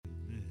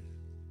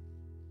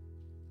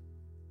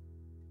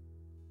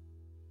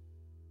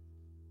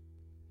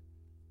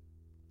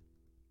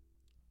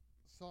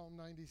Psalm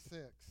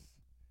 96.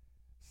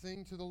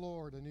 Sing to the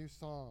Lord a new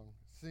song.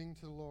 Sing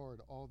to the Lord,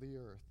 all the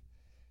earth.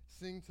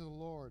 Sing to the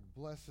Lord,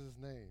 bless his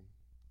name.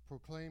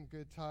 Proclaim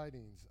good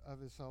tidings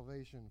of his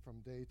salvation from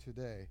day to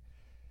day.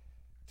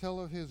 Tell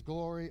of his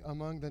glory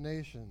among the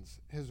nations,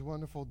 his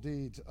wonderful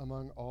deeds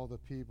among all the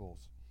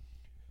peoples.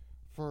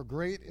 For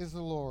great is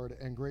the Lord,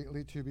 and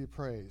greatly to be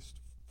praised,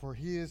 for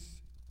he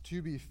is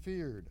to be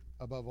feared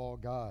above all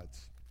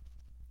gods.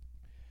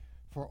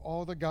 For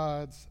all the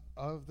gods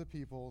of the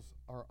peoples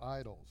are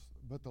idols,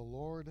 but the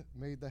Lord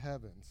made the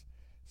heavens.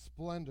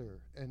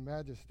 Splendor and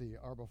majesty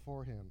are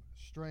before him.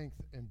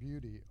 Strength and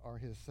beauty are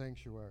his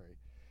sanctuary.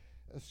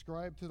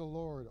 Ascribe to the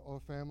Lord, O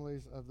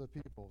families of the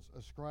peoples.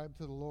 Ascribe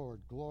to the Lord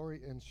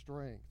glory and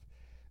strength.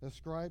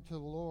 Ascribe to the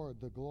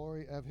Lord the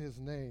glory of his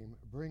name.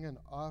 Bring an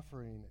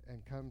offering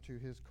and come to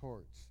his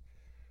courts.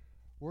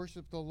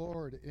 Worship the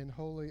Lord in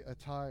holy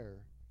attire.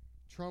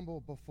 Tremble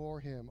before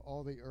him,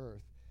 all the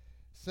earth.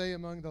 Say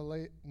among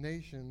the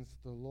nations,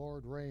 the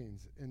Lord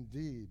reigns.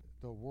 Indeed,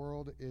 the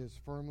world is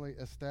firmly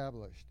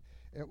established.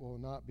 It will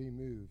not be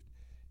moved.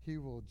 He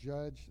will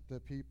judge the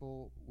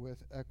people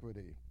with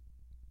equity.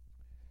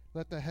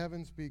 Let the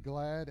heavens be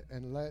glad,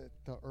 and let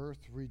the earth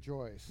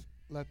rejoice.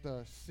 Let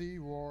the sea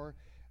roar,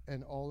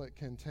 and all it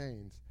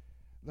contains.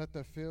 Let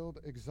the field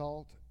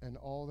exult, and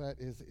all that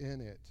is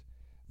in it.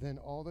 Then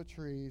all the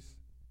trees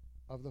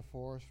of the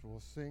forest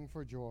will sing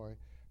for joy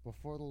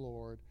before the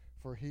Lord,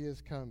 for he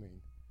is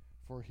coming.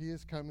 For he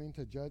is coming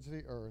to judge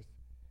the earth.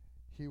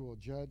 He will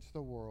judge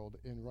the world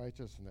in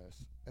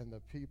righteousness, and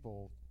the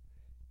people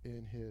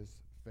in his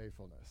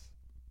faithfulness.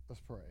 Let's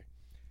pray.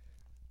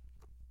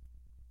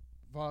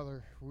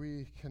 Father,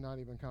 we cannot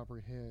even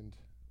comprehend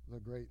the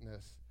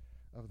greatness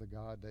of the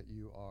God that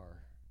you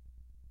are.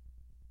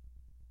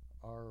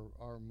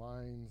 Our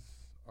minds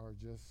are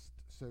just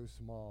so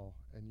small,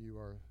 and you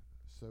are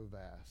so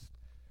vast.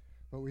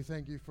 But we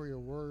thank you for your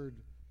word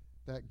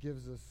that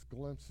gives us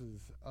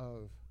glimpses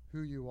of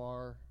who you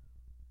are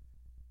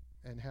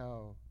and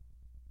how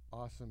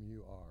awesome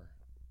you are.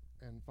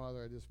 And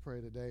Father, I just pray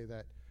today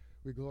that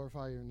we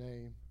glorify your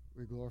name,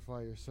 we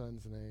glorify your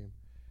Son's name,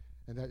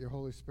 and that your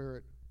Holy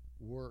Spirit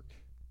work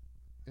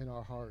in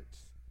our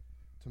hearts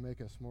to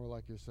make us more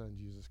like your Son,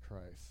 Jesus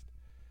Christ.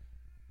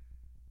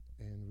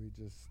 And we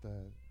just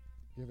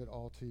give it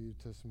all to you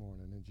this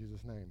morning. In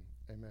Jesus' name,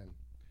 amen.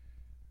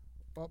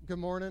 Well, good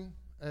morning.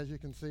 As you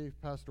can see,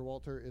 Pastor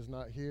Walter is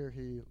not here.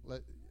 He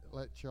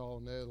let y'all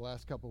know the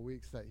last couple of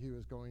weeks that he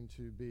was going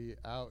to be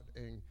out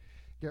and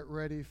get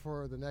ready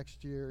for the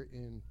next year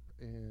in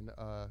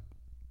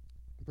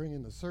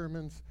bringing the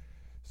sermons.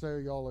 So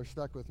y'all are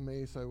stuck with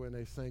me, so when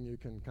they sing, you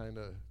can kind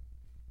of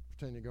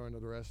pretend you're going to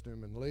the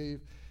restroom and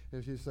leave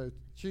if you so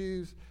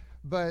choose.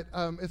 But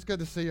it's good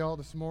to see y'all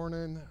this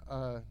morning.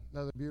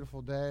 Another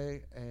beautiful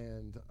day,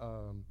 and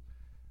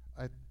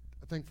I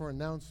think for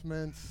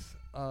announcements,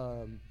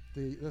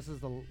 this is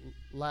the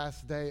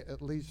last day,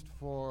 at least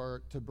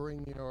to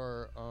bring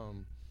your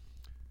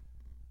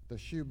the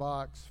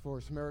shoebox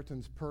for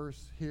Samaritan's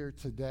Purse here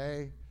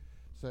today.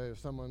 So if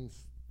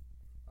someone's,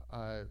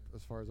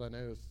 as far as I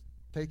know, is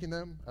taking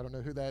them, I don't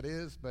know who that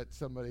is, but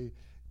somebody,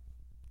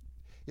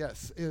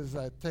 yes, is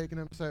taking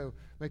them. So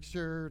make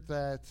sure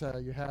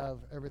that you have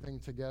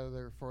everything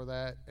together for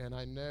that. And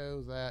I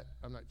know that,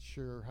 I'm not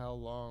sure how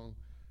long,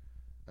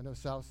 I know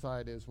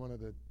Southside is one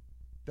of the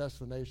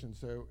destinations,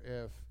 so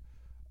if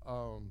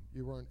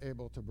you weren't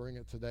able to bring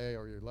it today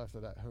or you left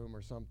it at home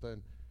or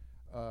something,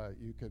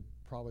 you could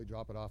probably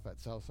drop it off at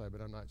Southside,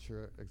 but I'm not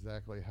sure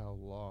exactly how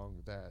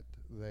long that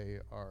they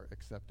are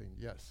accepting.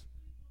 Yes.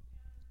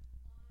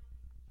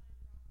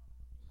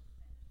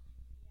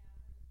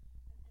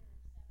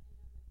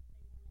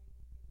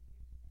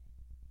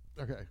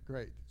 Okay,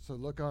 great. So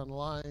look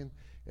online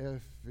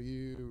if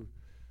you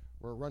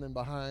were running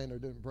behind or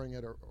didn't bring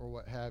it or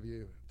what have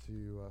you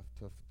to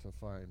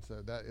find.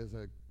 So that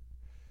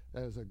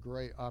is a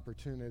great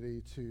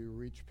opportunity to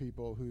reach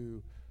people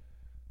who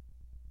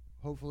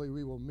hopefully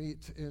we will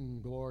meet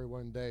in glory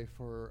one day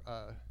for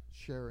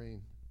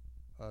sharing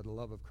the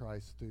love of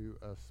Christ through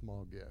a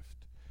small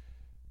gift.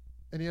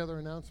 Any other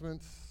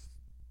announcements?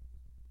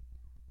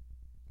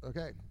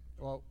 Okay,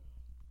 well,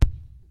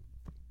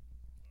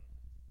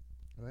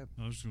 go ahead.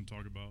 I was just going to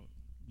talk about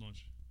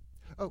lunch.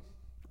 Oh,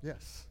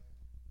 yes.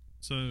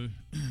 So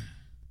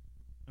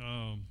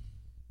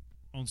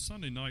on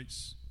Sunday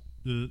nights,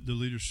 the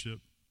leadership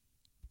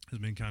has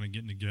been kind of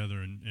getting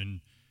together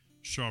and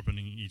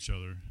sharpening each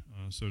other,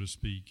 so to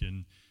speak,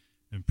 and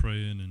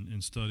praying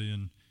and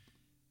studying.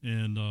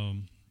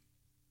 And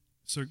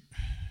so,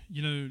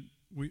 you know,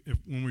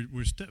 when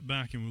we step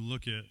back and we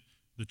look at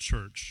the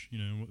church, you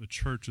know, what the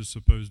church is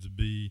supposed to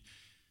be,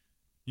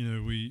 you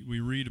know, we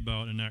read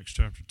about in Acts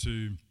chapter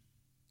 2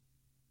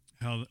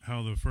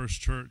 how the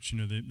first church, you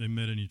know, they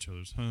met in each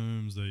other's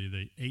homes,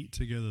 they ate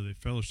together, they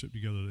fellowshiped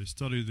together, they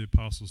studied the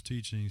apostles'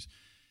 teachings,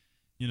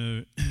 you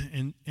know,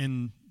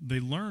 and they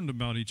learned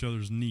about each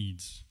other's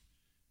needs.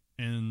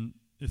 And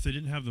if they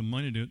didn't have the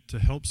money to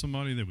help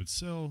somebody, they would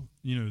sell,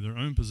 you know, their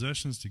own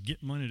possessions to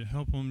get money to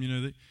help them. You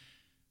know,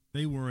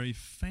 they were a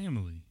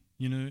family,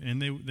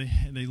 and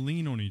they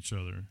lean on each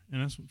other,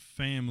 and that's what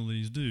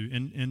families do.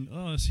 And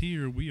us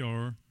here, we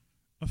are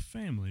a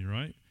family,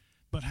 right?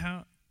 But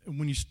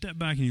when you step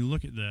back and you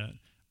look at that,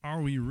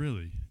 are we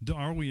really?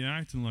 Are we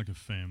acting like a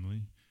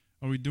family?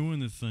 Are we doing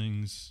the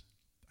things?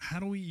 How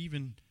do we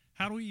even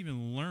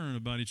learn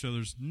about each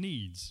other's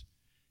needs?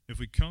 If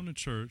we come to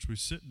church, we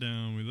sit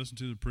down, we listen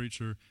to the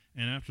preacher,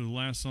 and after the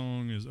last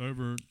song is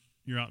over,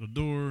 you're out the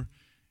door.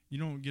 You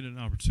don't get an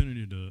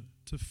opportunity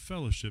to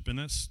fellowship, and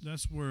that's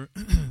where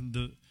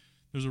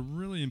there's a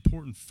really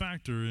important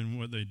factor in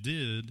what they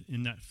did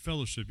in that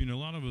fellowship. A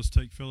lot of us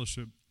take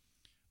fellowship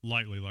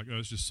lightly, like, oh,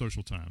 it's just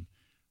social time.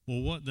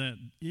 Well, what that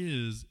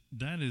is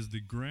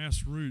the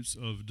grassroots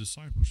of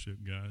discipleship,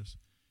 guys.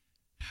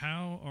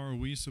 How are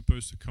we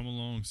supposed to come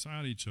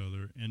alongside each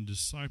other and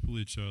disciple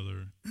each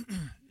other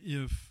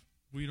if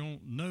we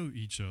don't know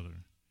each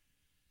other?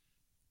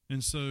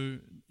 And so,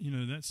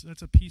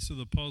 that's a piece of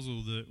the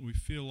puzzle that we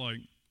feel like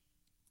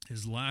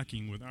is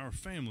lacking with our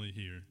family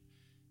here.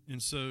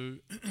 And so,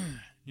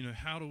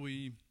 how do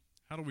we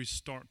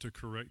start to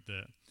correct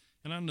that?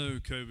 And I know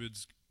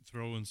COVID's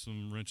throwing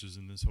some wrenches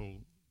in this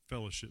whole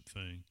fellowship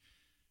thing,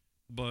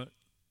 but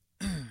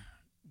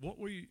what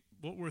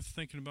we're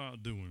thinking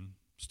about doing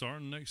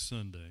starting next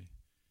Sunday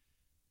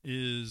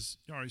is,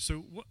 all right,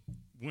 so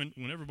when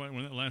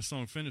that last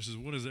song finishes,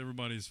 what is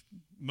everybody's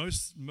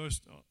most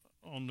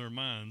on their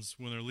minds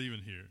when they're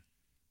leaving here?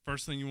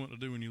 First thing you want to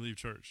do when you leave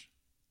church?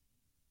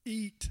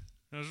 Eat.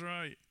 That's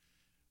right.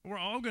 We're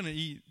all going to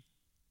eat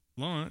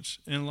lunch,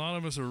 and a lot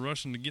of us are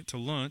rushing to get to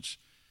lunch.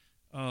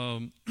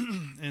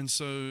 And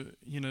so,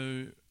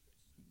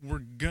 we're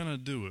going to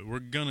do it. We're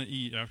going to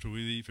eat after we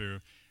leave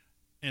here.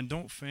 And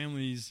don't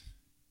families...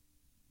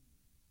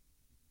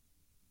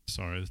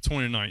 Sorry, the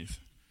 29th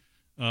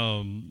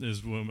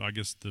is when, I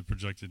guess, the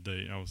projected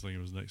date. I was thinking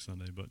it was next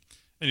Sunday. But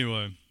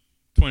anyway,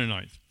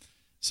 29th.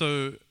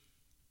 So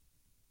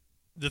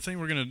the thing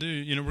we're going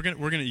to do, we're going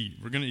to eat.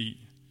 We're going to eat.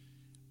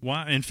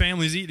 Why? And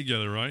families eat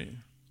together, right?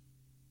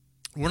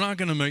 We're not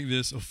going to make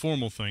this a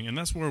formal thing, and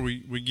that's where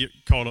we get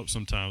caught up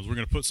sometimes. We're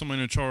going to put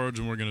somebody in charge,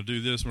 and we're going to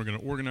do this, and we're going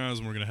to organize,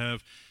 and we're going to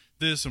have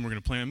this, and we're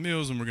going to plan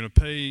meals, and we're going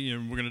to pay,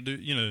 and we're going to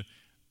do,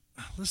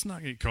 let's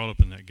not get caught up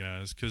in that,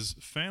 guys, because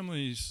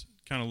families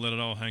kind of let it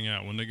all hang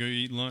out. When they go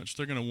eat lunch,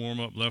 they're going to warm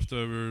up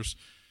leftovers.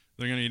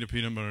 They're going to eat a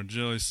peanut butter and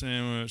jelly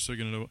sandwich. They're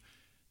going to.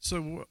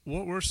 So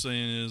what we're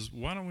saying is,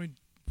 why don't we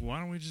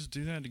just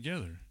do that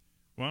together?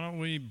 Why don't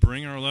we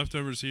bring our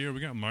leftovers here? We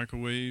got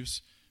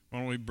microwaves. Why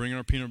don't we bring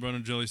our peanut butter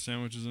and jelly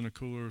sandwiches in a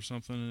cooler or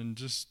something, and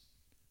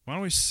why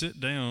don't we sit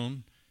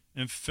down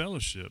and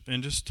fellowship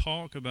and just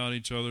talk about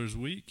each other's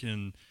week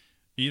and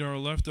eat our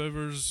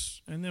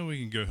leftovers, and then we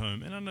can go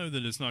home. And I know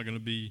that it's not going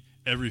to be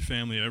every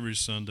family every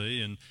Sunday,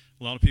 and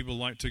a lot of people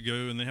like to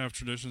go, and they have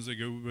traditions. They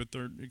go with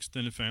their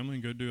extended family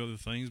and go do other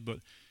things. But,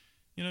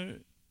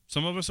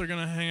 some of us are going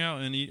to hang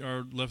out and eat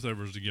our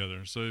leftovers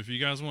together. So if you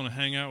guys want to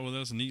hang out with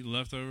us and eat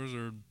leftovers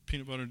or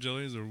peanut butter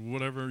jellies or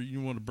whatever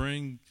you want to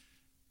bring,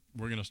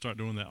 we're going to start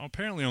doing that.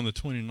 Apparently on the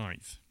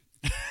 29th.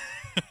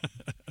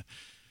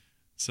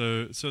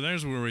 So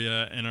there's where we're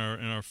at in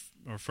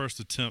our first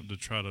attempt to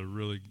try to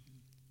really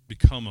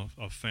become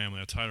a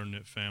family, a tighter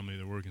knit family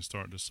that we can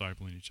start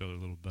discipling each other a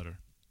little better.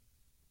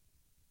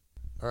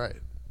 All right.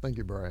 Thank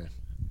you, Brian.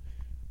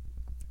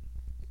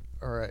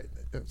 All right.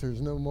 If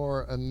there's no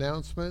more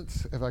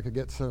announcements, if I could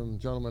get some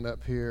gentlemen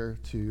up here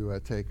to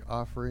take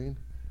offering.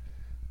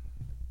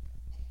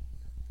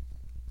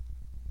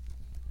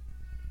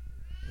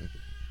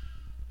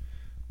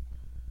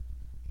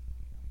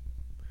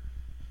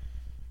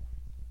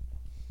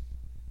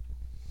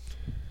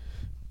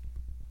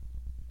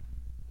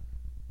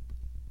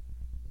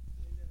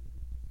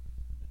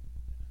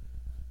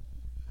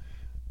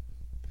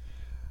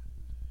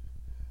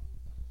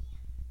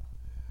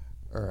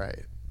 All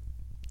right,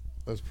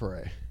 let's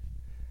pray.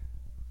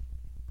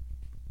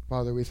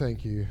 Father, we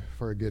thank you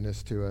for your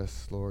goodness to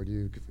us, Lord.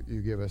 You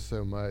give us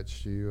so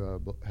much.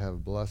 You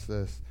have blessed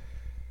us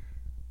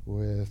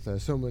with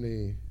so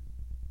many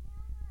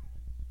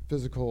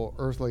physical,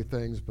 earthly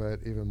things,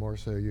 but even more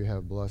so, you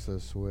have blessed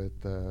us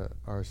with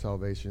our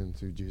salvation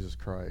through Jesus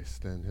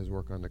Christ and his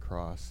work on the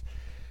cross.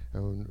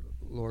 And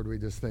Lord, we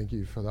just thank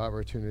you for the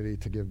opportunity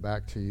to give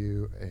back to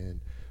you,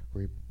 and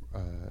we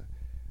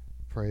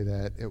pray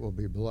that it will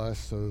be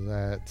blessed so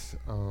that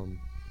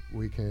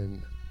we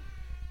can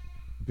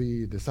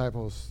be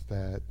disciples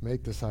that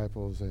make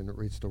disciples and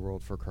reach the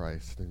world for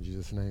Christ. In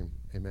Jesus' name,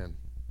 amen.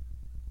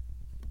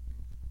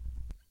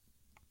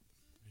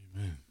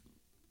 Amen.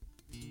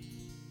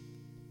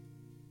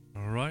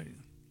 All right.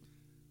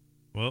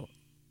 Well,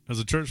 as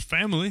a church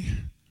family,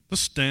 let's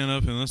stand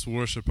up and let's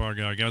worship our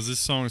God. Guys, this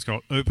song is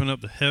called Open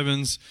Up the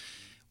Heavens.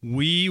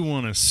 We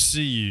want to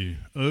see you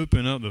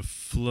open up the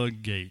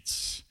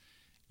floodgates.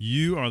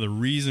 You are the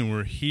reason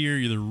we're here.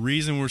 You're the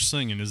reason we're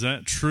singing. Is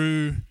that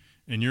true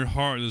in your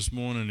heart this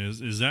morning?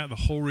 Is that the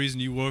whole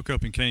reason you woke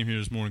up and came here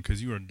this morning? Because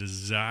you are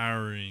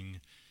desiring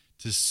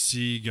to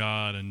see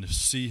God and to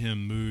see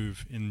him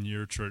move in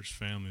your church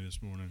family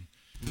this morning.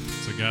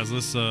 So, guys,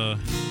 let's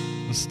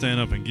stand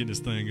up and get this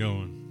thing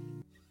going.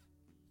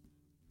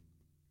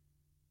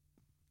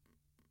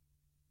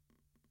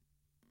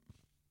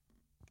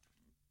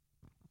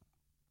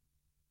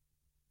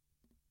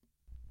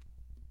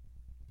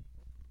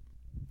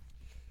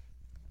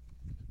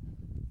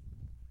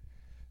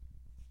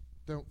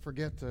 Don't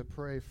forget to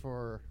pray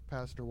for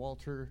Pastor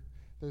Walter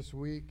this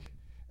week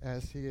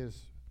as he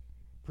is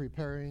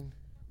preparing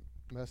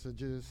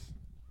messages,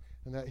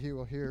 and that he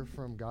will hear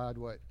from God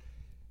what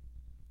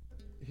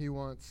he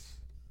wants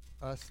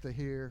us to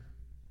hear,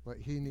 what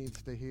he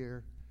needs to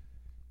hear.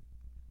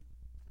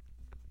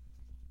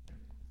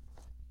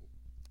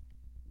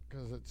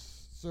 Because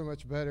it's so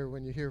much better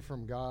when you hear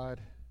from God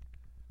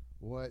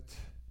what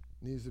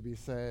needs to be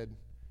said,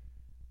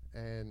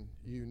 and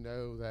you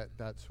know that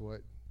that's what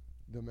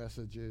the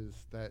message is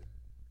that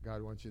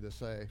God wants you to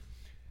say.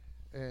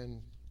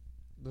 And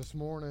this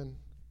morning,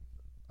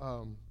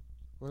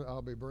 what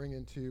I'll be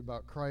bringing to you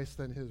about Christ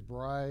and his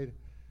bride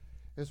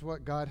is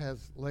what God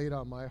has laid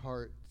on my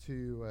heart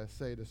to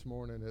say this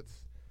morning.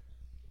 It's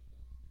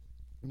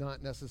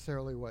not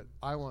necessarily what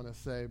I want to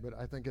say, but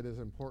I think it is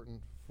important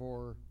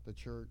for the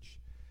church.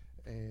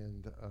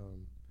 And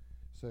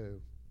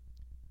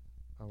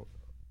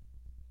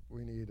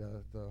we need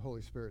the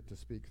Holy Spirit to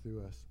speak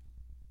through us.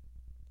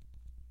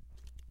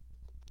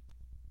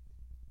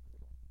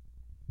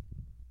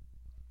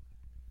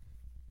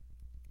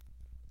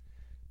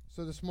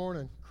 So this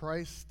morning,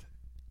 Christ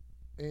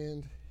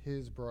and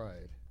his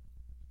bride.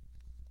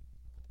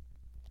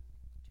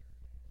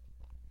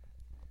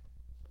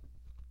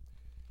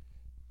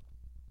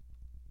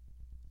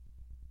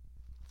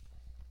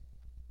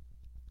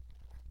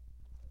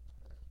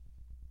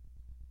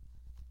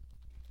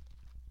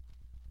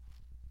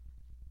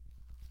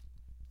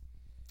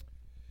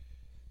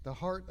 The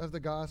heart of the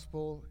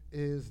gospel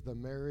is the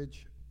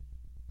marriage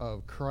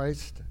of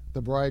Christ,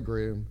 the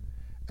bridegroom,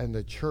 and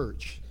the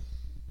church,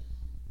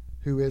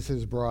 who is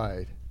his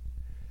bride.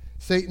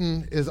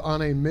 Satan is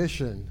on a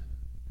mission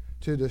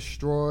to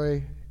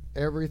destroy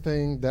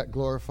everything that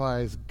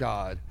glorifies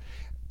God.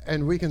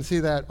 And we can see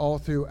that all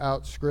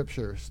throughout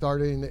Scripture,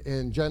 starting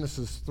in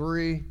Genesis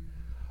 3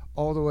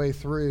 all the way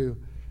through.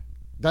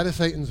 That is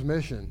Satan's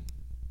mission,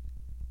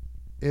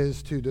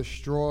 is to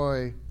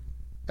destroy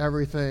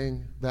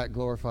everything that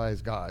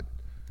glorifies God.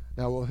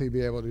 Now, will he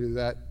be able to do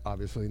that?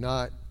 Obviously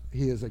not.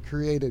 He is a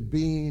created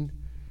being.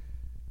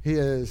 He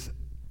is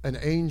an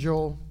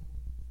angel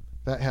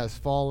that has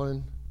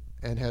fallen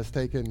and has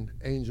taken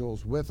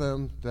angels with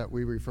him that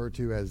we refer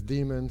to as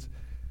demons.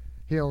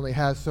 He only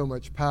has so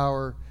much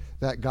power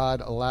that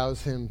God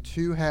allows him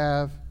to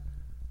have,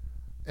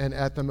 and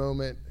at the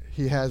moment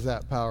he has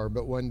that power,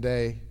 but one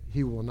day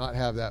he will not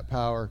have that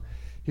power.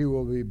 He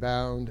will be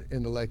bound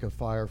in the lake of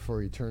fire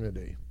for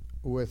eternity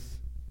with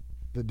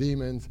the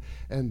demons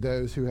and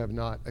those who have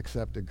not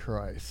accepted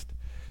Christ.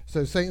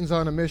 So Satan's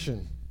on a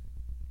mission.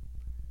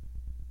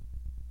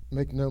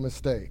 Make no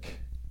mistake.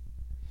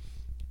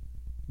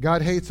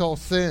 God hates all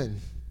sin.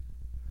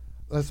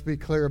 Let's be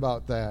clear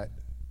about that.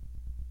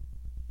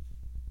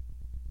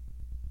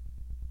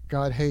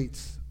 God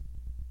hates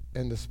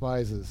and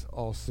despises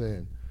all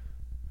sin.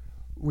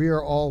 We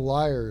are all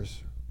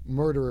liars,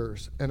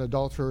 murderers, and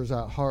adulterers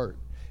at heart.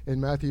 In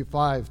Matthew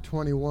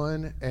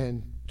 5:21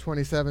 and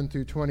 27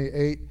 through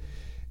 28,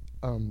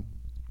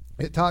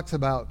 it talks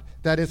about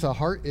that it's a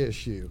heart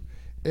issue.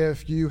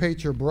 If you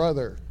hate your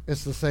brother,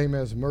 it's the same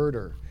as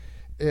murder.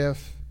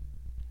 If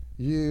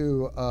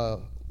you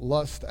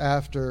lust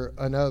after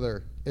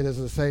another, it is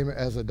the same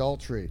as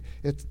adultery.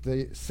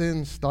 The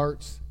sin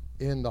starts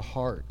in the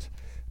heart.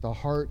 The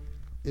heart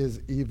is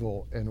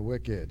evil and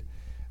wicked.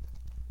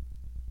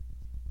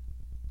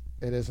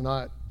 It is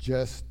not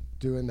just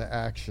doing the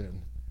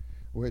action,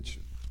 which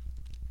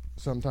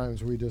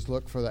sometimes we just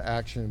look for the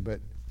action, but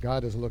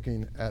God is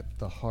looking at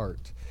the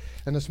heart.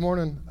 And this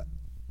morning,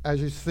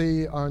 as you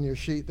see on your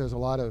sheet, there's a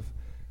lot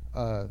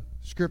of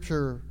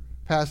scripture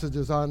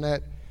passages on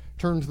that.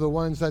 Turn to the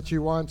ones that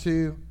you want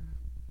to.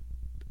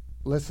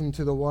 Listen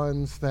to the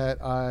ones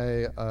that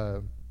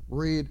I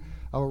read.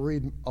 I will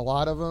read a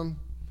lot of them.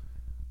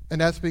 And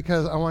that's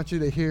because I want you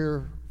to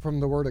hear from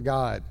the Word of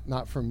God,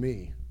 not from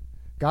me.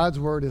 God's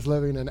Word is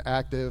living and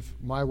active.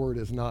 My Word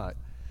is not.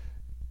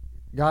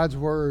 God's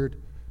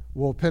Word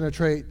will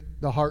penetrate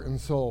the heart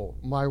and soul.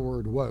 My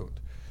Word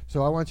won't.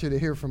 So I want you to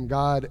hear from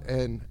God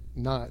and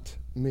not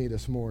me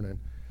this morning.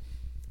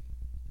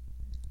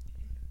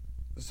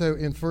 So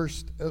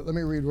let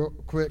me read real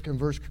quick in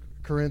 1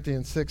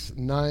 Corinthians 6,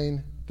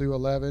 9 through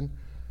 11.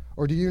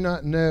 Or do you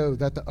not know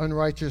that the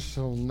unrighteous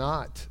shall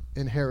not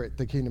inherit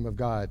the kingdom of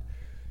God?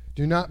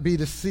 Do not be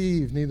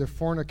deceived, neither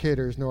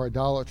fornicators, nor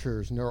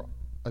idolaters, nor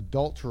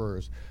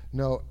adulterers,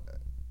 nor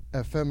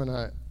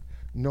effeminate,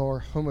 nor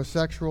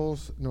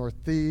homosexuals, nor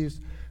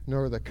thieves,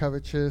 nor the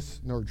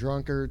covetous, nor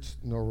drunkards,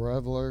 nor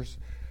revelers,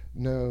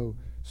 no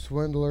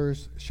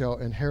swindlers shall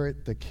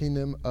inherit the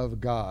kingdom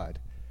of God.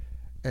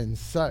 And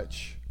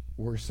such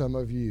were some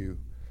of you.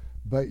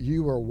 But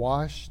you were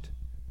washed,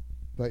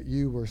 but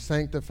you were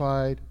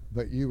sanctified,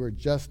 but you were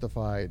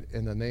justified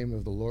in the name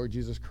of the Lord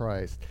Jesus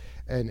Christ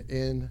and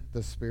in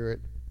the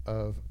Spirit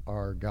of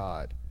our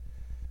God.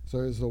 So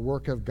it's the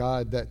work of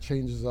God that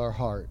changes our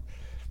heart.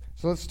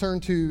 So let's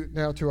turn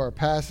now to our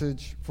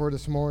passage for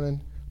this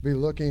morning. We'll be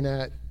looking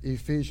at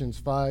Ephesians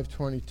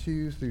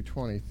 5:22 through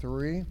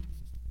 23,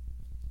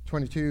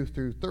 22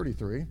 through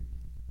 33.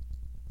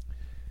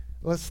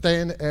 Let's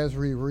stand as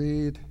we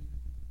read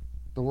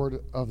the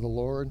word of the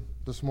Lord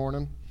this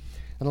morning.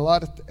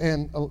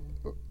 And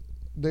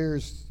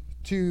there's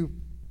two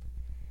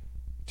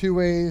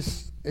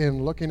ways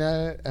in looking at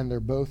it, and they're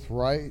both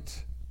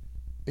right.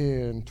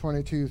 In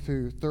 22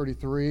 through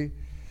 33,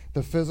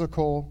 the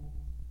physical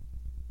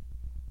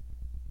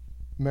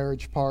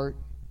marriage part,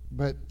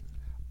 but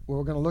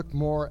we're going to look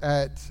more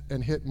at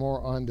and hit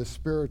more on the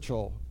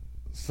spiritual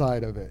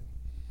side of it,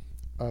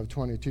 of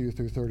 22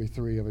 through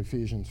 33 of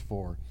Ephesians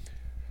 4.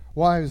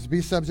 Wives,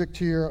 be subject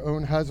to your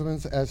own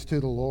husbands as to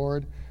the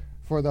Lord,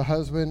 for the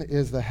husband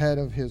is the head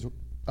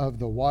of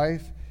the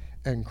wife,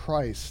 and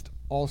Christ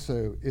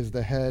also is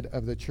the head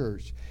of the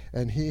church,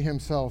 and he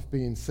himself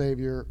being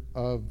Savior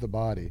of the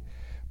body.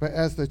 But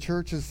as the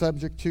church is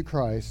subject to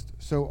Christ,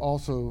 so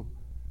also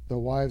the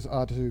wives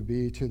ought to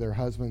be to their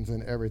husbands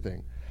in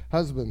everything.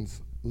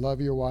 Husbands, love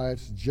your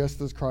wives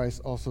just as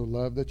Christ also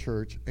loved the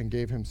church and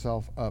gave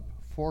himself up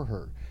for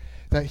her,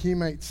 that he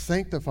might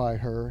sanctify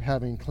her,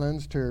 having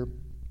cleansed her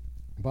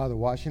by the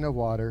washing of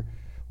water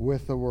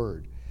with the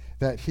word,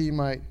 that he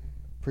might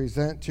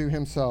present to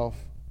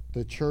himself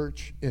the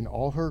church in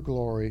all her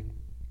glory,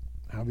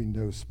 having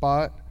no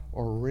spot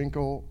or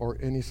wrinkle or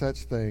any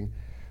such thing,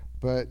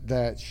 but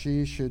that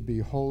she should be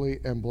holy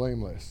and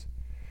blameless.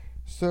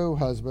 So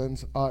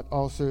husbands ought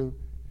also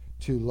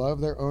to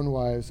love their own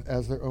wives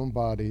as their own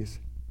bodies.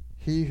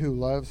 He who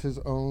loves his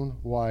own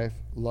wife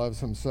loves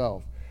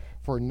himself.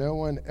 For no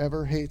one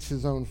ever hates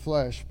his own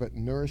flesh, but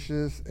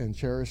nourishes and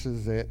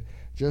cherishes it,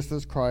 just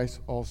as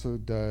Christ also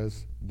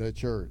does the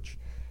church.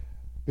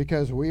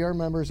 Because we are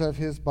members of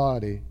his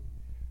body.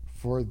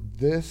 For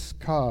this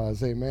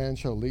cause a man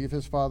shall leave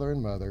his father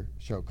and mother,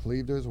 shall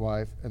cleave to his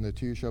wife, and the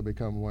two shall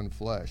become one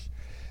flesh.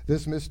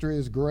 This mystery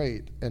is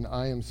great, and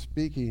I am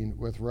speaking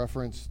with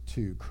reference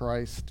to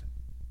Christ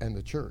and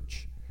the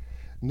church.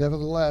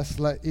 Nevertheless,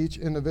 let each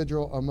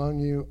individual among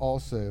you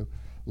also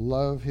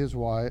love his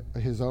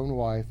own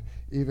wife,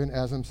 even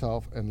as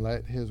himself, and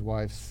let his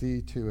wife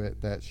see to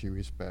it that she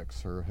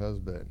respects her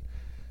husband.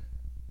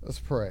 Let's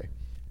pray.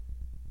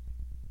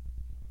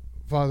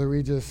 Father,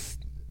 we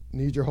just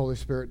need your Holy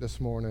Spirit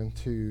this morning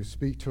to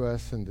speak to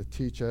us and to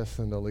teach us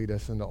and to lead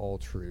us into all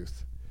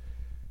truth.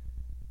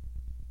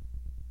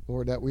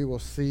 Lord, that we will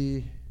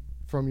see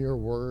from your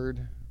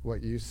word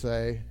what you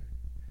say,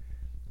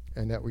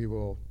 and that we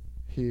will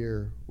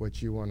hear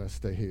what you want us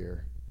to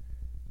hear.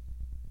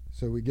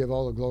 So we give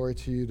all the glory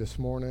to you this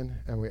morning,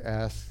 and we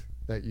ask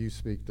that you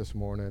speak this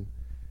morning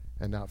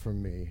and not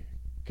from me,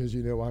 because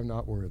you know I'm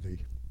not worthy.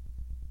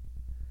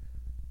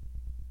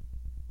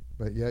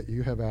 But yet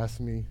you have asked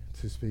me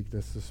to speak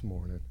this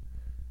morning.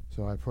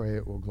 So I pray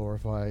it will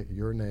glorify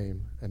your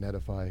name and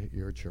edify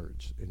your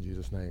church. In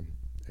Jesus' name,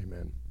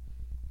 amen.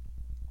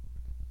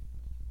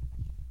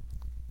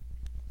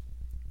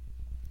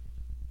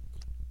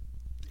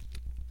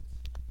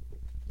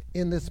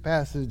 In this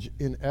passage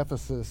in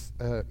Ephesus,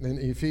 in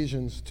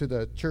Ephesians, to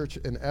the church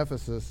in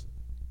Ephesus,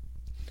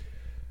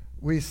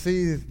 we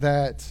see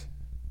that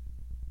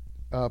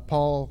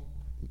Paul,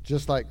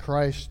 just like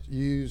Christ,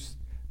 used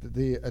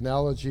the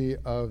analogy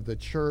of the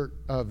church,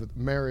 of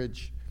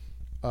marriage,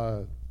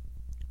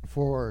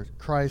 for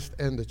Christ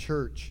and the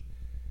church,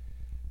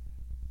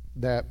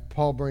 that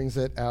Paul brings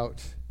it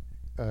out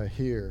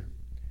here.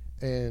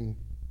 And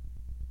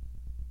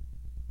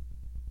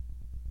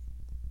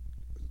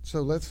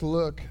so let's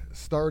look,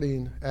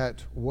 starting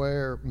at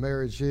where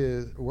marriage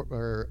is,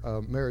 where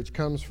marriage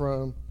comes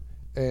from,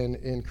 and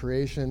in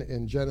creation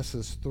in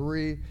Genesis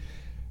 3,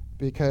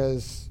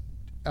 because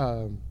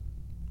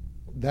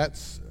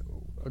that's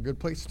a good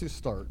place to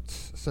start.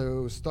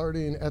 So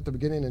starting at the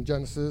beginning in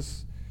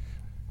Genesis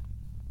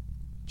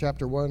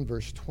chapter 1,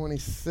 verse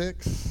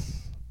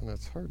 26, and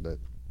it's hard to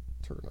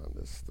turn on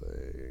this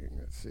thing.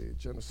 Let's see,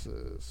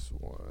 Genesis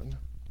 1.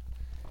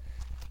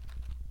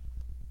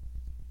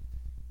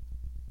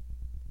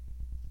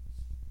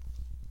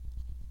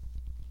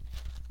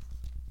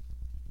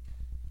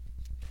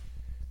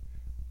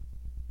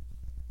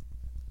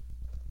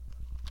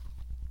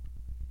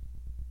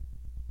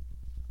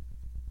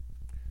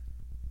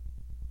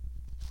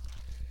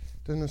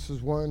 Genesis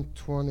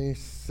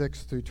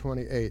 1:26 through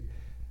 28.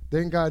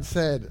 Then God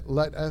said,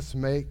 let us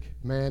make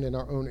man in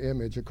our own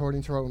image,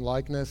 according to our own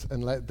likeness,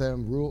 and let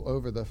them rule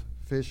over the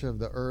fish of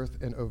the earth,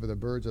 and over the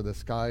birds of the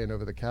sky, and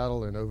over the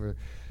cattle, and over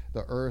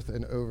the earth,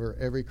 and over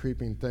every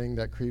creeping thing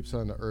that creeps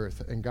on the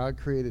earth. And God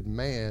created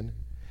man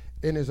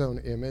in his own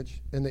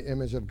image. In the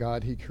image of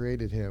God he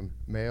created him.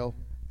 Male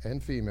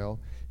and female,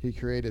 he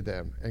created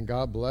them. And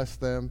God blessed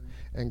them,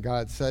 and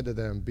God said to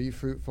them, be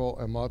fruitful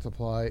and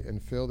multiply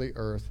and fill the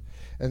earth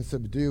and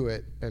subdue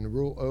it and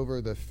rule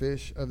over the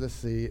fish of the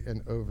sea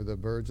and over the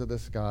birds of the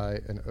sky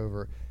and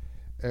over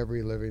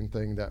every living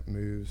thing that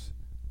moves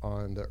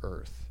on the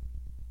earth.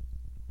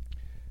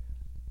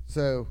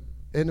 So,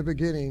 in the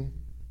beginning,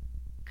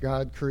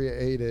 God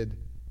created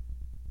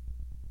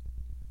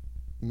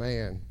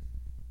man,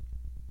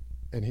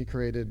 and he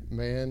created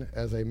man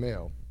as a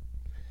male.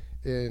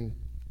 In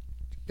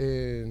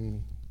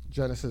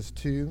Genesis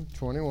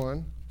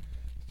 2:21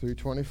 through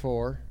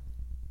 24,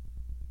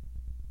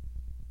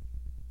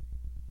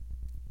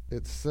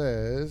 it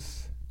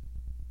says,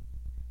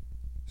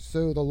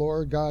 so the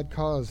Lord God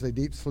caused a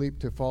deep sleep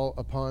to fall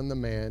upon the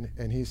man,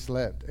 and he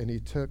slept, and he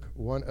took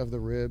one of the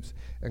ribs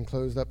and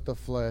closed up the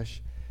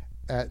flesh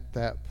at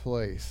that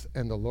place.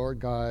 And the Lord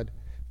God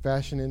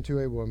fashioned into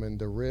a woman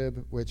the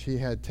rib which he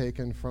had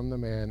taken from the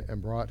man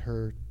and brought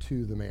her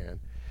to the man.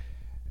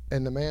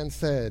 And the man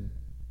said,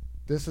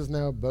 this is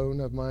now bone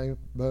of my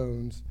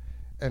bones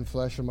and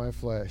flesh of my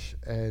flesh,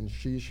 and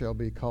she shall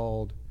be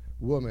called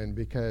woman,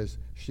 because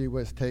she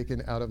was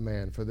taken out of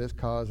man. For this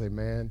cause a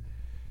man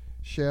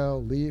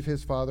shall leave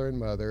his father and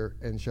mother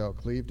and shall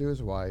cleave to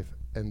his wife,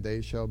 and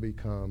they shall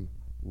become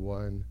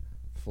one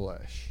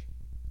flesh.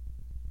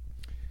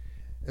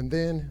 And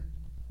then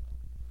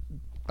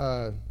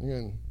you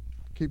can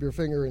keep your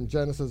finger in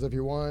Genesis if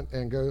you want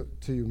and go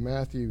to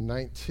Matthew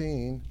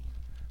 19,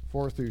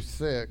 4 through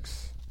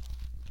 6.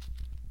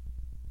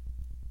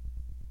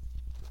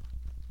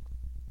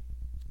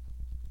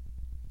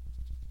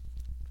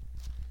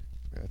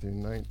 Matthew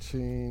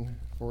 19,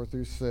 4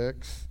 through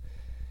 6.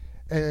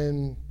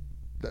 And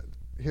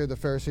here the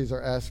Pharisees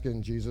are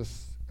asking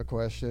Jesus a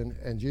question,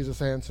 and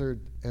Jesus answered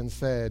and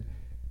said,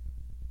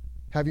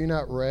 have you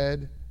not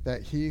read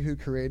that he who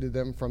created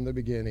them from the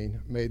beginning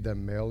made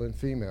them male and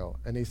female?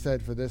 And he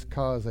said, for this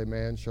cause a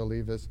man shall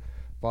leave his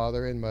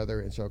father and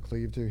mother and shall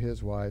cleave to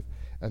his wife,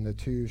 and the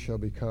two shall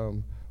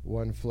become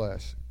one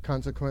flesh.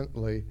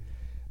 Consequently,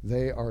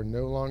 they are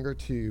no longer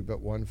two,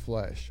 but one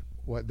flesh.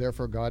 What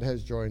therefore God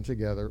has joined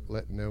together,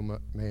 let no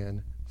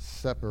man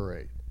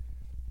separate.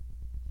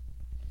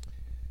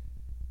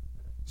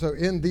 So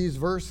in these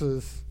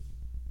verses,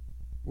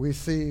 we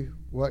see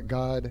what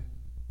God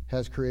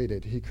has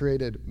created. He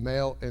created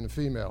male and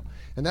female.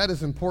 And that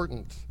is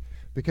important,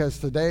 because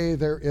today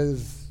there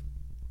is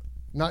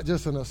not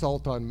just an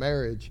assault on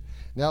marriage.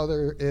 Now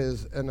there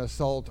is an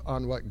assault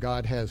on what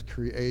God has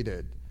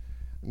created.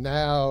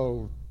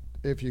 Now,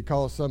 if you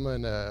call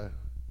someone a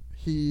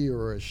he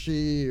or a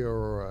she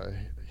or a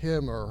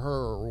him or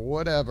her or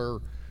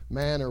whatever,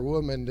 man or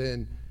woman,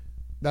 then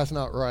that's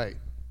not right.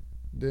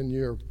 Then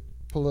you're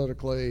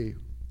politically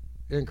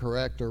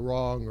incorrect or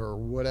wrong or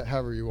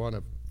whatever you want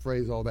to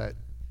phrase all that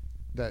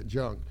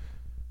junk.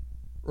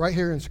 Right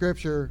here in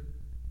Scripture,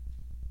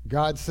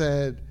 God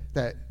said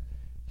that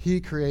he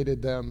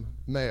created them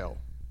male.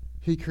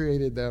 He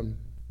created them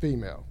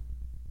female.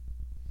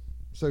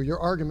 So your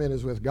argument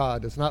is with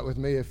God. It's not with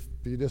me. If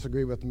you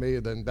disagree with me,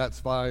 then that's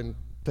fine.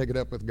 Take it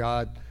up with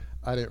God.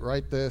 I didn't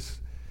write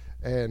this,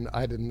 and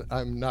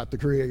I'm not the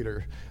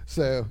creator.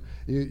 So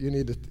you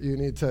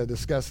need to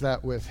discuss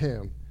that with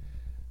him.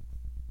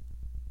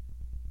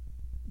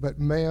 But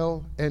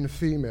male and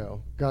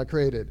female, God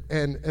created.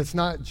 And it's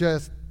not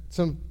just,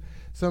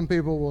 some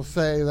people will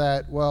say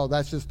that, well,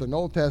 that's just an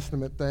Old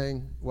Testament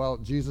thing. Well,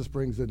 Jesus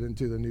brings it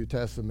into the New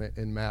Testament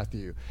in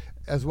Matthew,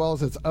 as well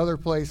as its other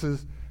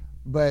places.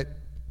 But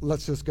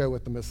let's just go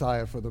with the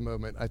Messiah for the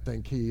moment. I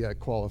think he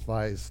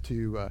qualifies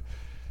to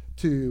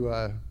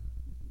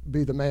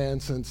be the man,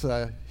 since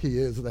he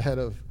is the head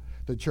of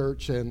the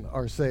church and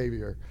our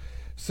Savior.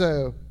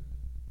 So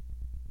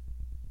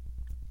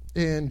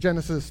in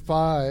Genesis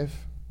 5,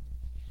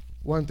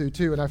 1 through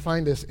 2, and I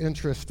find this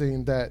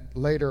interesting that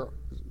later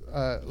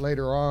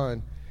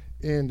on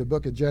in the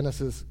book of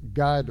Genesis,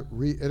 God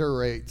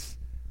reiterates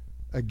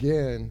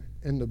again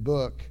in the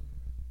book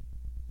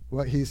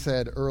what he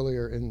said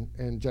earlier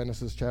in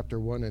Genesis chapter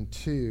 1 and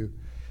 2.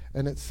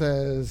 And it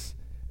says,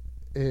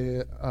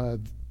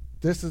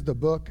 this is the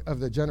book of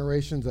the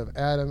generations of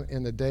Adam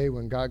in the day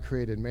when God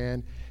created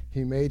man.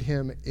 He made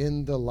him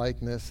in the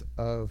likeness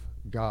of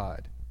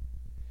God.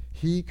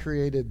 He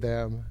created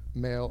them,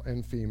 male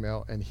and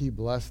female, and he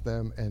blessed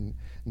them and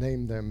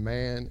named them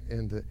man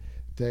in the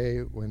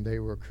day when they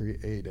were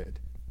created.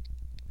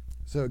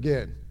 So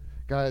again,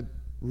 God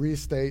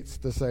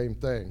restates the same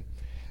thing.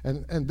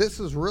 And this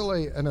is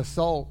really an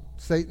assault.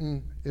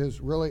 Satan is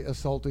really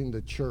assaulting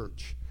the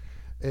church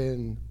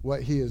in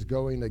what he is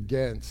going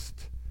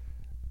against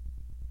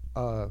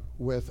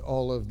with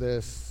all of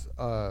this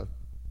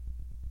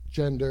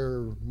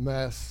gender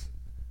mess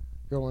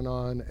going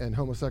on and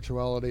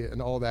homosexuality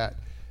and all that.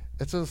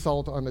 It's an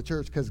assault on the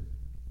church, because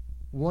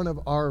one of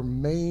our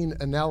main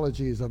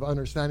analogies of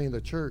understanding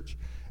the church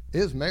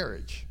is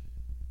marriage.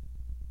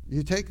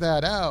 You take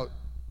that out,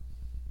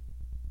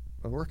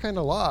 and we're kind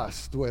of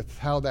lost with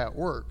how that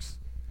works.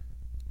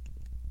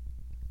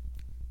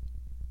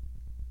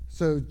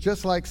 So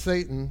just like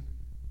Satan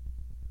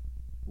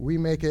we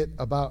make it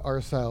about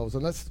ourselves.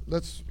 And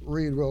let's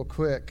read real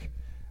quick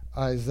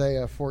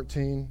Isaiah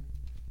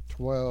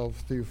 14:12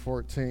 through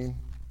 14.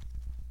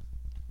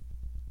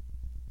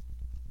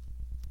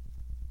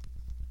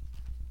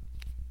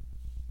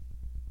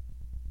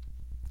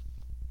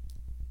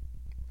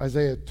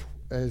 Isaiah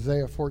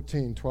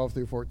 14:12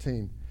 through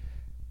 14.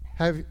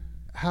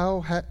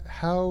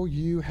 How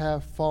you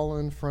have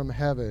fallen from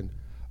heaven,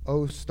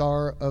 O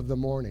star of the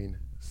morning,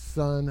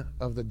 son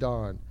of the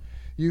dawn.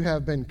 You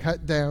have been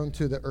cut down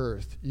to the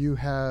earth. You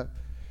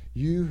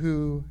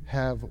who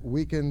have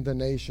weakened the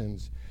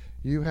nations.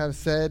 You have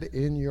said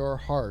in your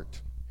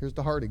heart, here's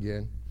the heart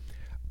again,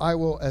 I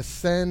will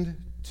ascend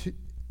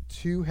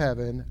to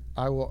heaven.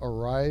 I will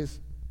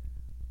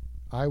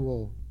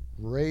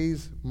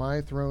raise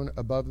my throne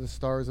above the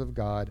stars of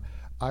God.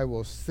 I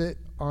will sit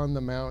on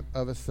the mount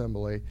of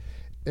assembly.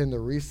 In the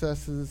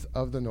recesses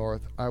of the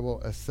north, I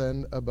will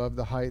ascend above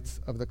the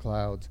heights of the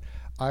clouds.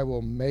 I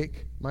will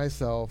make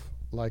myself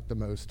like the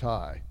Most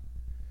High.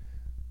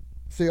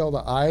 See all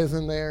the eyes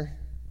in there?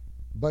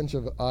 Bunch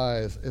of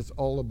eyes. It's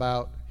all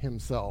about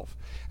himself.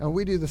 And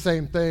we do the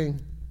same thing,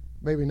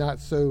 maybe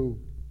not so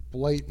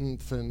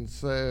blatant and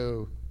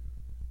so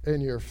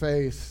in your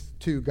face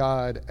to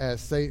God as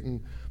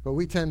Satan, but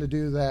we tend to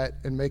do that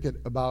and make it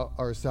about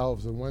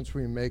ourselves. And once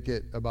we make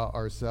it about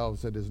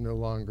ourselves, it is no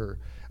longer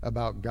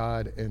about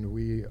God, and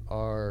we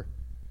are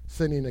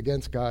sinning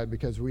against God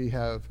because we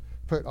have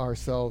put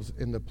ourselves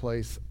in the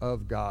place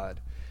of God.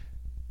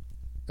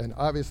 And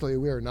obviously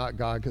we are not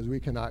God because we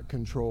cannot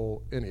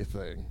control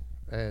anything.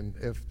 And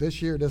if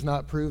this year does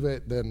not prove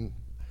it, then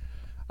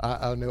I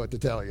don't know what to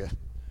tell you,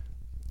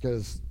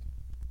 because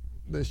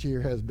this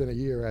year has been a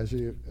year as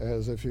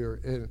if you're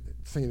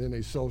seen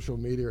any social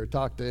media or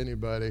talk to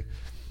anybody,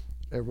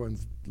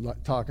 everyone's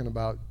talking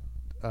about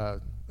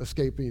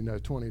escaping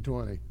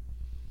 2020.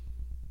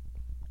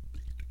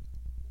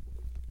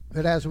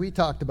 But as we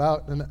talked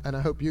about, and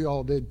I hope you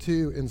all did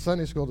too, in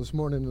Sunday school this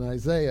morning in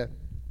Isaiah,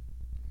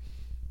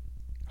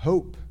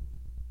 hope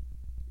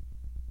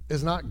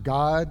is not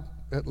God,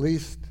 at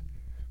least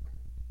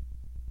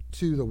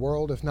to the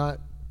world, if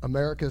not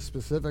America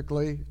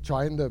specifically,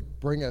 trying to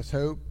bring us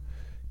hope,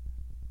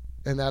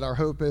 and that our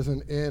hope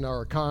isn't in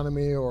our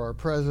economy or our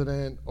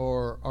president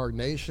or our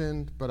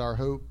nation, but our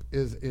hope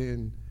is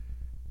in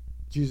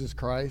Jesus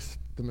Christ,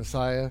 the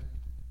Messiah.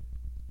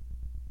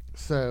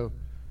 So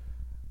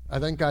I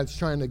think God's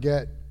trying to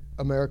get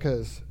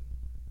America's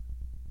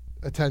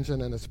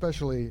attention, and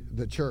especially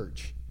the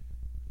church.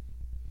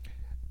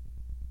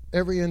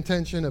 Every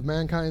intention of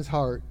mankind's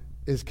heart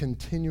is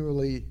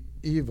continually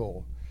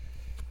evil.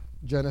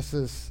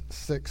 Genesis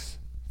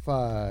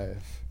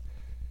 6:5.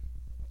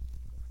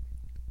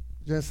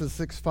 Genesis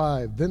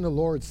 6:5. Then the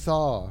Lord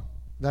saw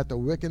that the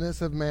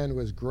wickedness of man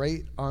was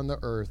great on the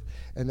earth,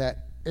 and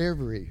that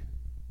every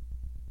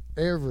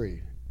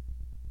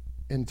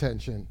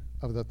intention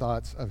of the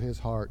thoughts of his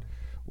heart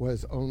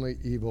was only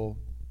evil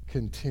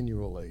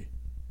continually.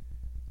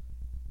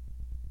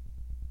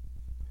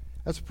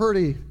 That's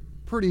pretty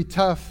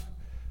tough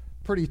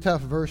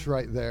verse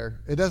right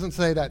there. It doesn't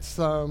say that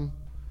some,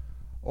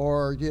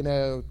 or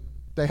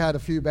they had a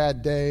few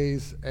bad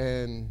days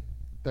and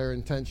their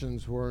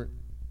intentions weren't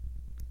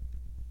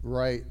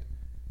right.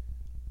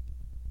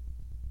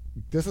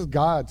 This is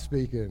God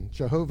speaking,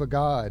 Jehovah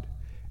God.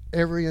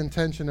 Every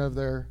intention of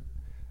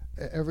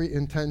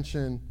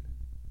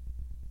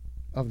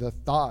the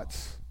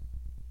thoughts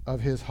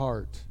of his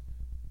heart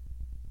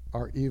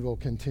are evil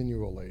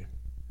continually.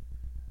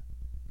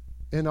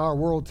 In our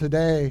world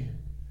today,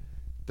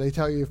 they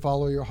tell you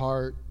follow your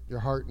heart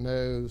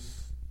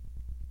knows,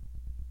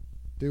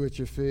 do what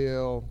you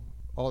feel,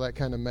 all that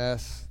kind of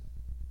mess.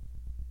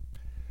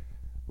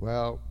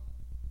 Well,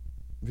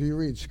 if you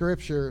read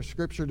Scripture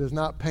does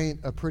not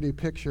paint a pretty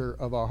picture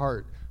of our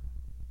heart.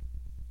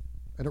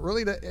 And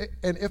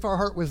if our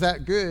heart was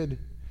that good,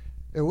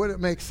 it wouldn't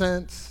make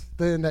sense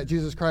then that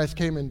Jesus Christ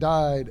came and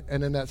died,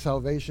 and in that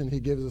salvation he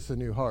gives us a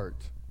new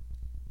heart.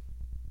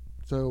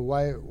 So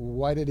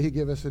why did he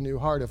give us a new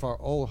heart if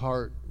our old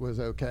heart was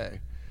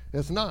okay?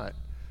 It's not.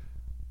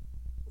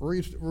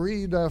 Read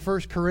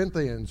 1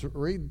 Corinthians.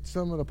 Read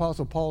some of the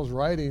Apostle Paul's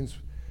writings,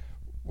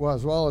 well,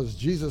 as well as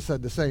Jesus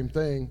said the same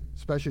thing,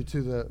 especially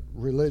to the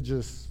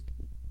religious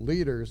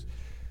leaders,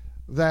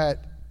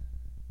 that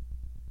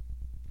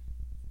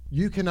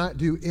you cannot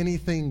do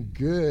anything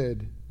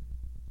good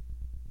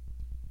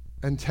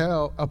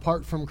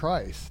apart from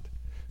Christ.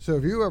 So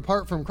if you are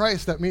apart from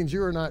Christ, that means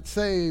you are not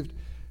saved,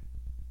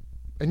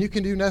 and you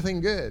can do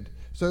nothing good.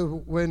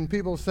 So when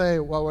people say,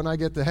 well, when I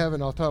get to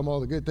heaven, I'll tell them all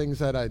the good things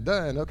that I've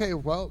done. Okay,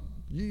 well,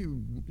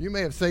 you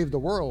may have saved the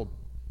world,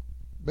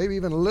 maybe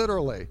even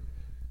literally.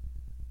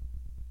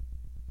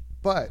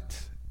 But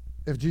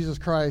if Jesus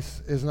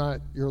Christ is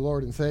not your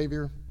Lord and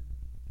Savior,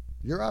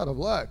 you're out of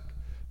luck.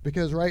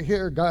 Because right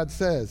here, God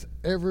says,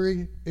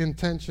 every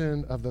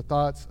intention of the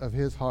thoughts of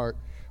his heart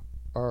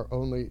are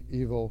only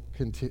evil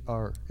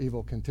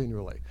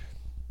continually.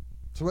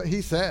 That's what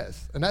he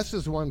says. And that's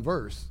just one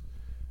verse.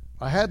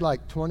 I had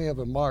like 20 of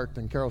them marked,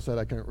 and Carol said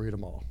I couldn't read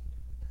them all.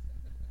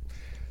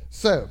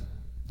 So,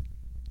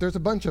 there's a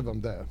bunch of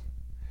them, though.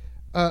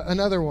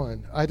 Another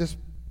one, I just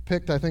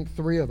picked, I think,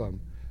 3 of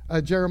them.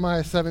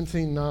 Jeremiah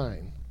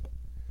 17:9.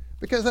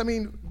 Because, I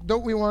mean,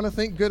 don't we want to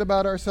think good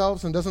about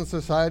ourselves? And doesn't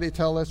society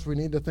tell us we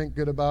need to think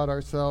good about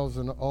ourselves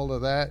and all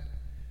of that?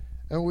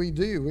 And we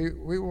do.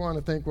 We want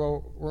to think,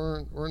 well,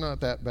 we're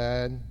not that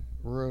bad.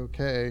 We're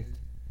okay.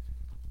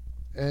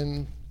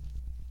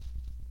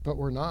 But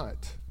we're not.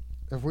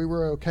 If we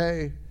were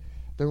okay,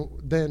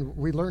 then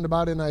we learned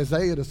about in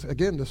Isaiah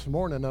this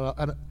morning.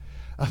 And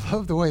I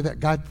love the way that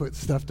God puts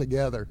stuff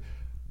together.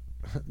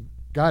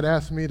 God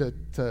asked me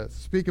to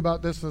speak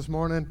about this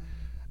morning,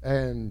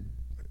 and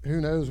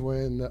who knows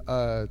when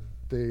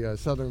the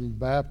Southern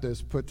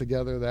Baptist put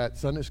together that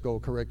Sunday school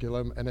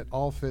curriculum, and it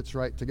all fits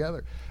right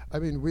together. I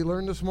mean, we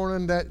learned this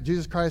morning that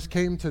Jesus Christ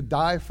came to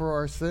die for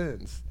our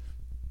sins.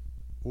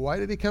 Why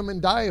did he come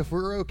and die if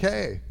we're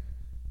okay?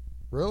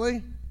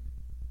 Really?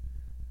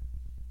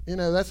 You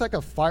know, that's like a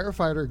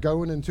firefighter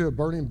going into a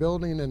burning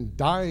building and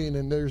dying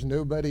and there's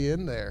nobody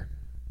in there.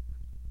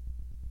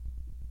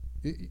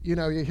 You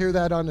know, you hear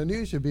that on the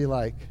news, you'd be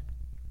like,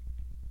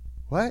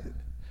 what?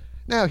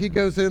 Now, he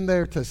goes in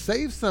there to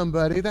save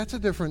somebody, that's a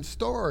different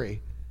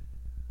story.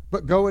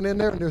 But going in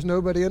there and there's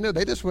nobody in there,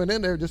 they just went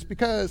in there just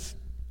because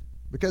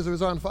it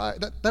was on fire.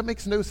 That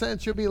makes no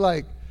sense. You'll be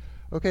like,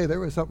 okay, there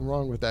was something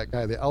wrong with that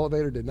guy. The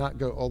elevator did not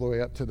go all the way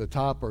up to the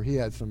top, or he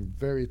had some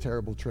very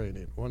terrible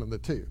training, one of the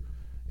two,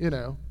 you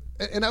know.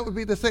 And that would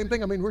be the same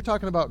thing. I mean, we're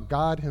talking about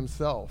God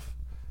himself,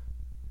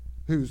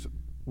 who's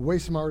way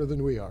smarter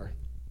than we are.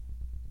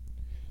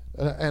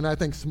 And I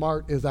think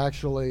smart is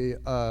actually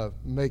a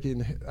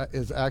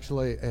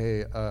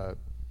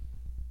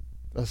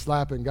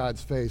slap in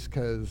God's face,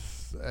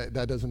 because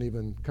that doesn't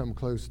even come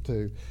close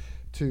to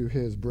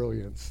his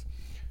brilliance.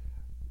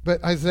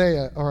 But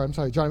Jeremiah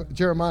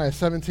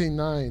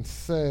 17:9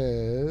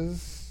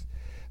 says,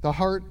 the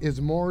heart is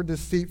more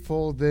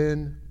deceitful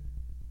than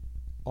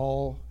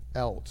all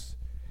else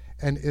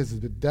and is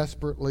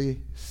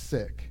desperately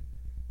sick.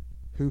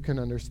 Who can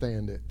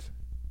understand it?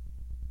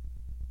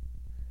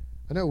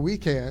 I know we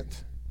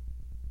can't.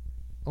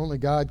 Only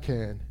God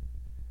can.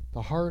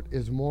 The heart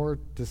is more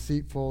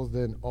deceitful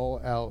than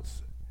all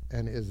else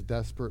and is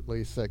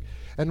desperately sick.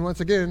 And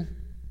once again,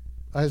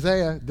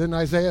 didn't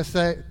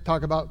Isaiah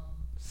talk about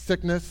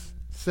sickness,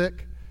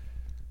 sick?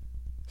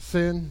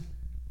 Sin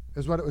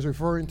is what it was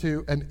referring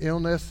to, an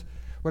illness.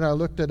 When I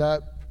looked it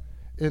up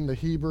in the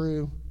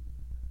Hebrew,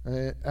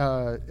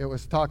 it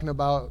was talking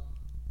about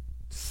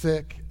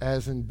sick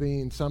as in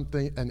being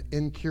something, an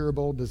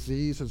incurable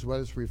disease is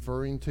what it's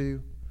referring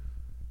to,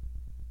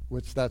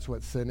 which that's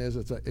what sin is.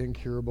 It's an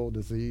incurable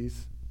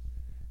disease.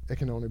 It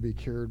can only be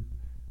cured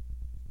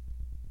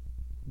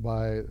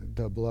by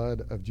the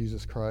blood of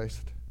Jesus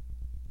Christ.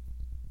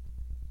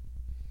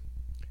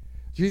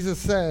 Jesus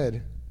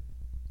said,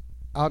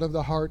 out of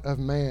the heart of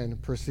man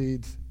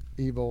proceeds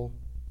evil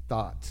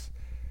thoughts.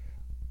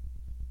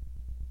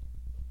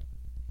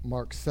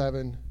 Mark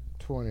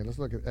 7:20. Let's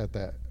look at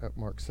that, at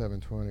Mark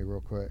 7:20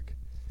 real quick.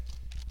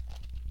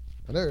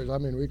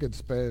 And we could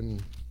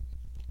spend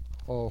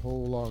a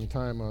whole long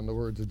time on the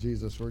words of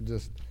Jesus. We're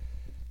just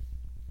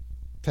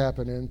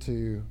tapping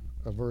into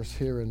a verse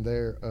here and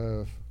there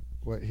of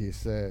what he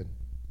said.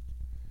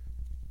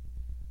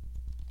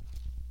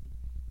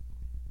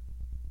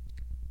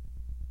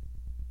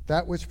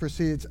 That which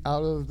proceeds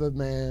out of the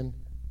man,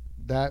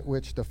 that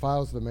which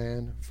defiles the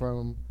man,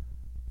 from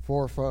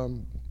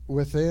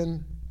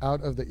within,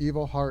 out of the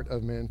evil heart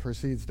of men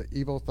proceeds the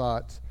evil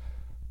thoughts,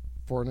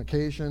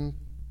 fornication,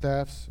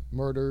 thefts,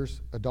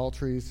 murders,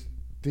 adulteries,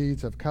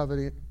 deeds of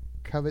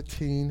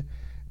coveting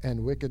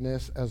and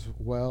wickedness, as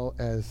well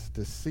as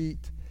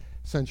deceit,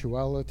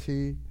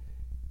 sensuality,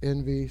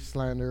 envy,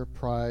 slander,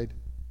 pride,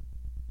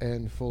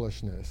 and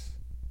foolishness.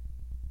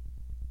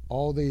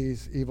 All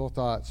these evil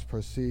thoughts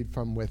proceed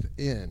from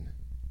within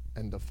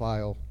and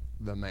defile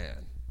the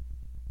man.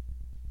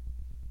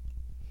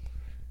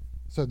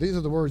 So these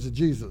are the words of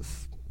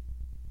Jesus.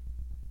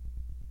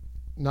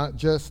 Not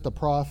just the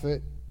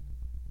prophet,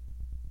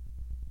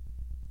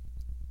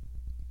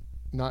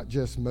 not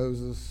just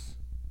Moses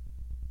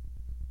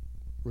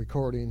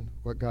recording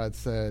what God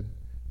said.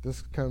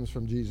 This comes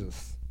from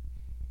Jesus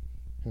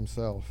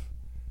himself.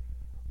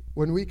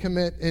 When we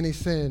commit any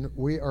sin,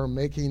 we are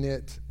making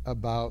it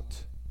about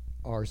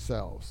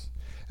ourselves.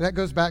 And that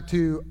goes back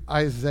to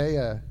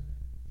Isaiah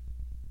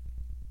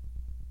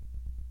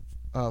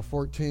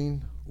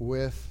 14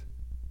 with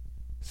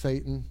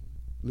Satan,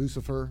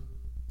 Lucifer.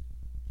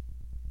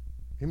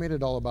 He made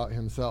it all about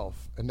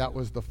himself, and that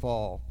was the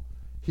fall.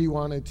 He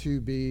wanted to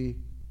be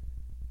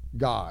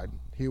God.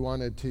 He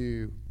wanted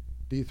to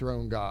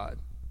dethrone God.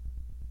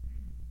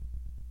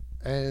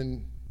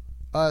 And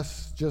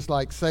us, just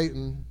like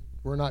Satan,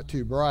 we're not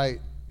too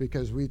bright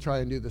because we try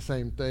and do the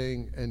same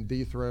thing and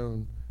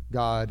dethrone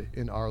God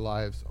in our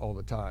lives all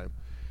the time.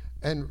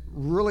 And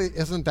really,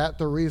 isn't that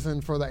the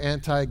reason for the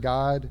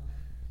anti-God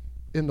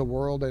in the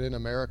world and in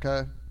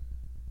America?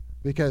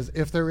 Because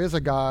if there is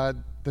a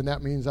God, then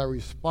that means I'm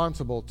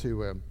responsible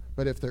to him.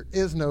 But if there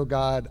is no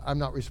God, I'm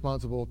not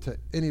responsible to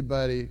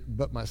anybody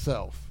but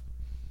myself.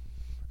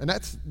 And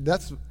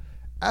that's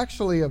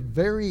actually a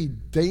very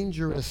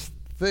dangerous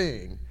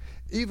thing.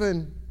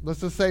 Even,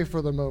 let's just say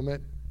for the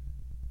moment,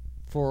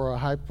 for a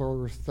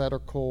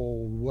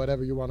hypothetical,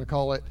 whatever you want to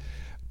call it,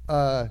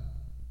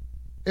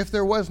 if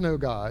there was no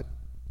God,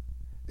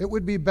 it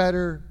would be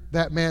better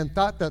that man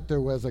thought that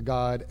there was a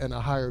God and a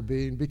higher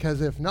being,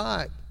 because if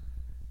not,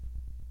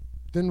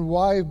 then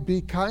why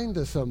be kind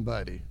to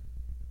somebody?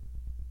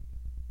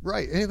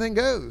 Right, anything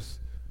goes.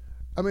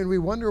 I mean, we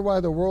wonder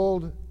why the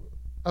world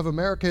of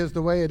America is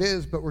the way it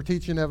is, but we're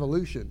teaching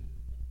evolution.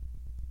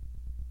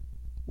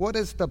 What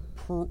is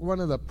one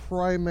of the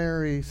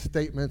primary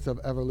statements of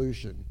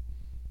evolution?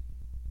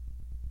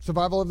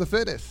 Survival of the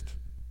fittest.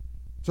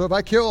 So if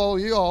I kill all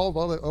you all,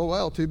 well, oh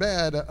well, too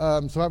bad.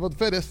 Survival of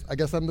the fittest. I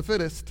guess I'm the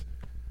fittest.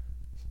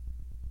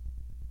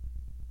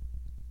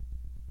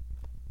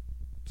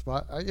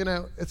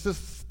 It's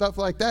just stuff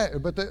like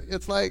that. But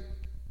it's like,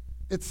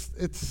 it's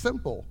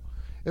simple.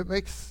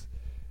 It's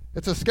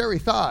a scary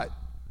thought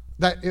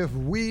that if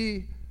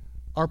we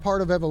are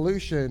part of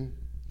evolution,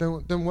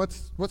 then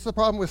what's the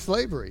problem with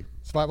slavery?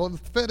 Survival of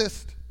the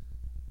fittest.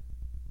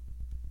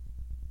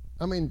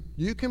 I mean,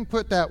 you can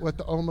put that with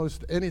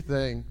almost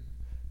anything.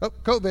 Oh,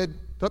 COVID.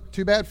 Oh,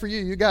 too bad for you.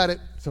 You got it.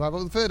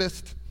 Survival of the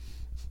fittest.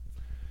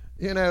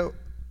 It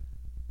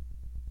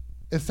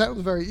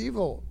sounds very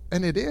evil,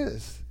 and it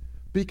is,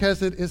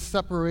 because it is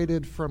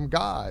separated from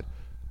God.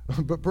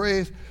 But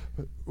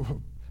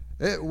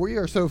we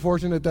are so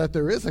fortunate that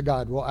there is a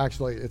God. Well,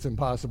 actually, it's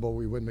impossible.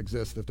 We wouldn't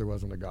exist if there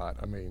wasn't a God.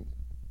 I mean,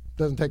 it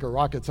doesn't take a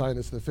rocket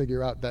scientist to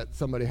figure out that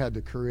somebody had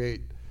to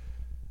create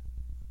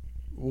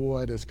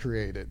what is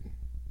created.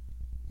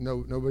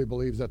 Nobody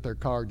believes that their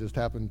car just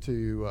happened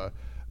to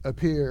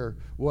appear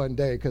one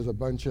day because a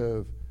bunch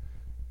of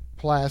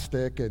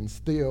plastic and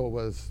steel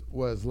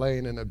was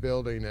laying in a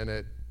building, and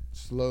it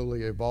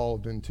slowly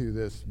evolved into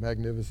this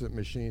magnificent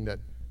machine that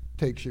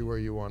takes you where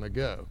you want to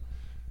go.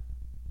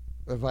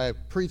 If I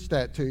preached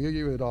that to you,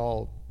 you would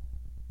all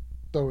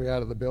throw me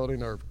out of the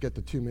building or get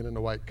the 2 men in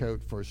a white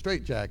coat for a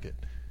straitjacket.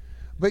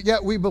 But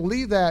yet we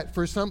believe that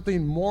for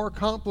something more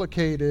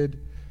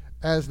complicated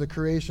as the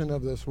creation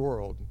of this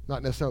world.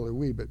 Not necessarily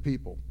we, but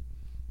people.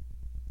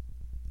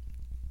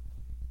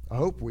 I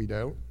hope we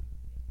don't.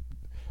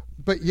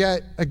 But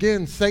yet,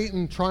 again,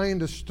 Satan trying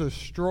to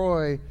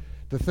destroy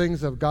the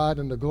things of God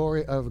and the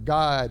glory of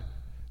God,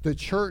 the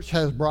church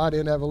has brought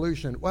in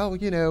evolution. Well,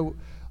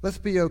 let's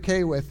be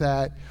okay with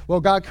that.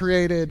 Well, God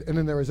created, and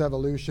then there was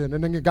evolution,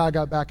 and then God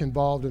got back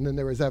involved, and then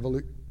there was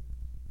evolution.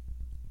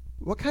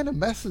 What kind of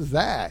mess is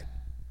that?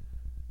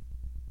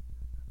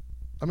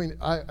 I mean,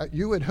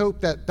 you would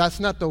hope that that's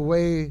not the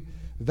way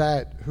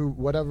that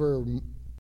whatever